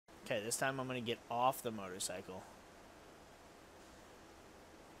Okay, this time I'm going to get off the motorcycle.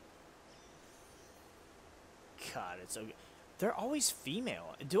 God, it's so good. They're always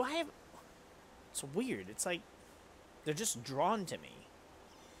female. Do I have... It's weird. It's like they're just drawn to me.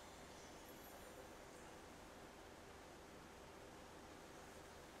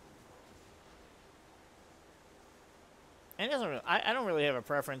 And it doesn't really, I don't really have a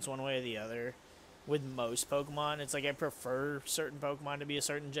preference one way or the other with most Pokemon. It's like I prefer certain Pokemon to be a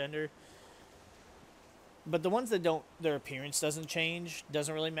certain gender. But the ones that don't, their appearance doesn't change,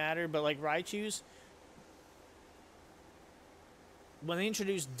 doesn't really matter. But like Raichu's, when they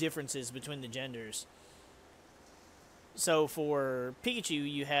introduce differences between the genders, so for Pikachu,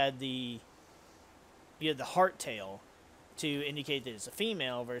 you had the heart tail to indicate that it's a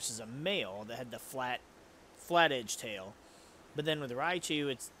female versus a male that had the flat edge tail. But then with Raichu,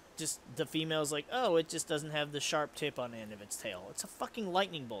 it's just the female's like, oh, it just doesn't have the sharp tip on the end of its tail. It's a fucking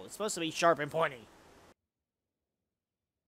lightning bolt. It's supposed to be sharp and pointy.